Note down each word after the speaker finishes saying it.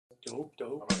Dope,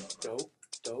 dope, dope,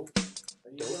 dope,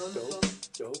 dope, dope,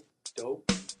 dope, dope,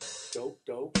 dope,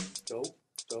 dope, dope,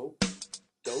 dope,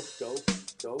 dope, dope,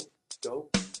 dope,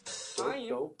 dope,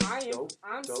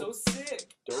 I'm so sick.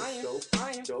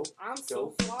 I'm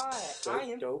so fly.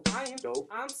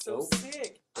 I'm so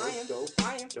sick.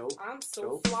 I'm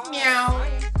so fly. Meow.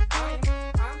 I'm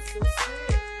so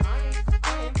sick.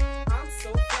 I'm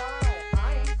so fly.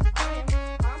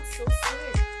 I'm so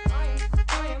sick.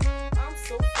 I'm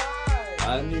so fly.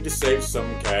 I need to save some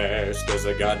cash, cause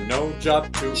I got no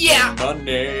job to Yeah. earn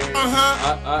money.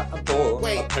 I'm poor, my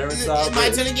Wait, parents is are it my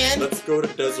rich. turn again? Let's go to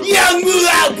Deseret. Young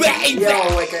Moolah, baby!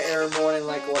 Yo, wake up every morning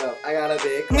like, what up? I got a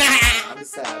big I'm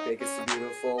just happy, it's a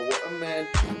beautiful woman.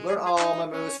 Learn all my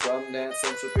moves from dance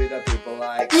central that people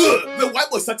like. The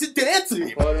white was such a dancer!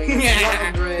 Quoting is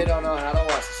 100, don't know how to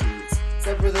wash the sheets.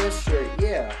 Except for this shirt,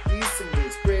 yeah. Use some of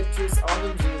these grape juice on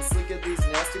them jeans. Look at these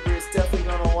nasty beers, definitely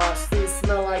gonna wash these.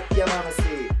 Smell like your mama's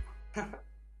feet.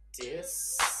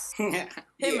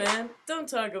 Hey man, don't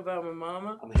talk about my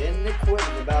mama. I'm hitting it quick,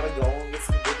 about to go and get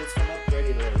some digits from a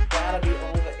pretty lady. Gotta be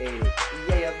over 80.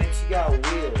 Yeah, maybe she got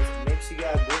wheels, maybe she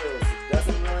got grills. It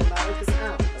doesn't really matter, cause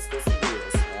let's go some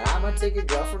deals. I'ma take a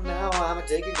girl from now,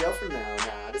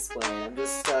 Nah, just playing. I'm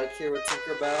just stuck here with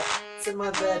Tinkerbell. It's in my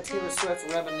bed, Taylor Swift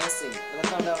reminiscing. And I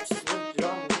found out she's with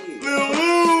John Lee.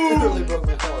 It really broke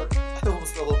my heart. I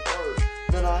almost fell apart.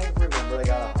 Then I remember I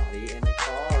got a hottie in the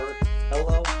car.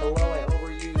 Hello, I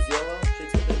overuse YOLO.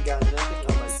 Shakespeare got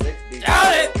nothing on my sick beat.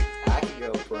 Got it! I can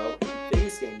go pro.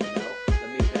 Biggest game, you know. Let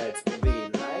me pets will be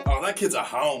right. Oh, that kid's a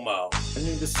homo. I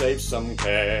need to save some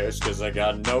cash, cause I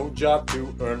got no job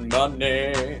to earn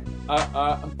money.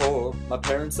 I'm poor, my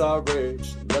parents are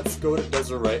rich. Let's go to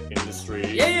Deseret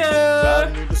Industries. Yeah!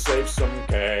 I need to save some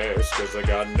cash, cause I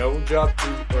got no job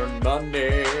to earn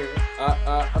money.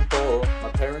 I'm poor, my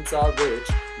parents are rich.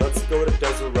 Let's go to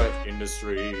Deseret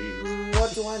Industries.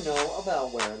 What do I know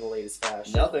about wearing the latest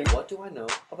fashion? Nothing. What do I know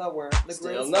about wearing the Still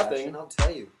greatest nothing.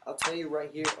 fashion? I'll tell you right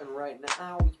here and right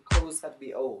now, your clothes have to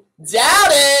be old.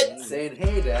 Doubt it! Saying,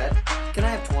 hey dad, can I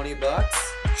have 20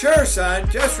 bucks? Sure, son.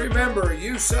 Just remember,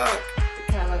 you suck.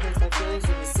 It kinda hurts my feelings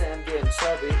when you say I'm getting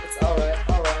chubby. It's alright.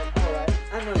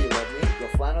 I know you love me. Your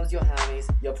flannels, your hammies,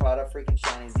 your Prada freaking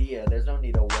shinies. Yeah, there's no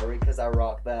need to worry, cause I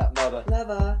rock that mother.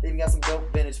 Lever. They even got some dope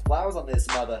vintage flowers on this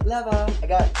mother. Lever. I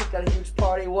got kicked at a huge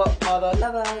party. What mother?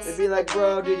 Levers. They'd be like,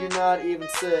 bro, dude, you're not even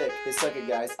sick. Hey, suck it,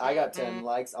 guys. I got 10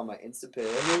 likes on my Insta pic.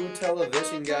 New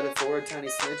television got it for a tiny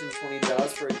smidge and $20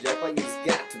 for a jackpot. You just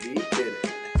got to be kidding.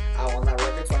 I want that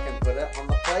record so I can put it on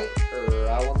the plate.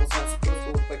 I want those not supposed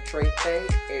to look like Trey Tay.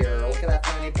 Look at that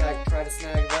fanny pack, try to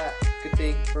snag that. Good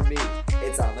thing for me,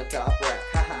 it's on the top rack.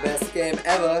 Best game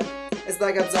ever. It's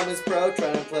like I'm Zombies Pro,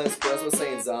 trying to play Espresso,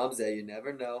 saying Zombs, yeah, you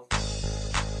never know.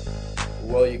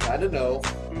 Well, you kinda know.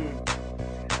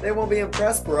 They won't be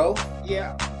impressed, bro.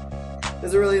 Yeah.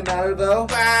 Does it really matter, though?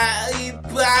 I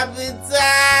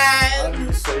need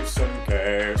to save some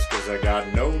cash, cause I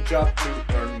got no job to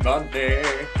earn money.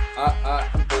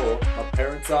 I'm poor, my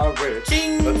parents are rich.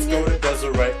 Let's go to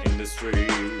Deseret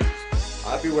Industries.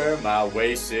 I'll be wearing my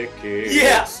Wasted kicks.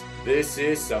 Yeah. This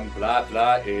is some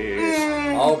blah-ish.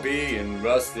 I'll be in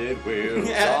rusted wheels.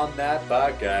 On that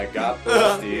bike I got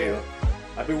the steel.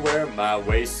 I'll be wearing my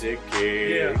Wasted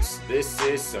kicks. This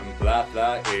is some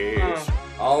blah-ish.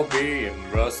 I'll be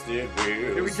in rusted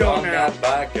wheels. Here we go on now. that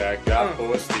bike I got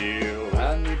for steel.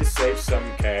 I need to save some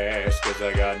cash, cause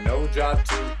I got no job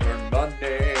to earn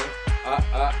money.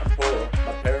 I'm poor,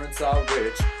 my parents are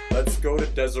rich. Let's go to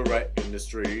Deseret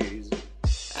Industries.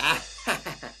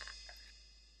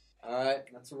 Alright,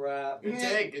 that's a wrap. Good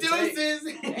take.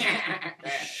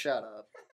 Shut up.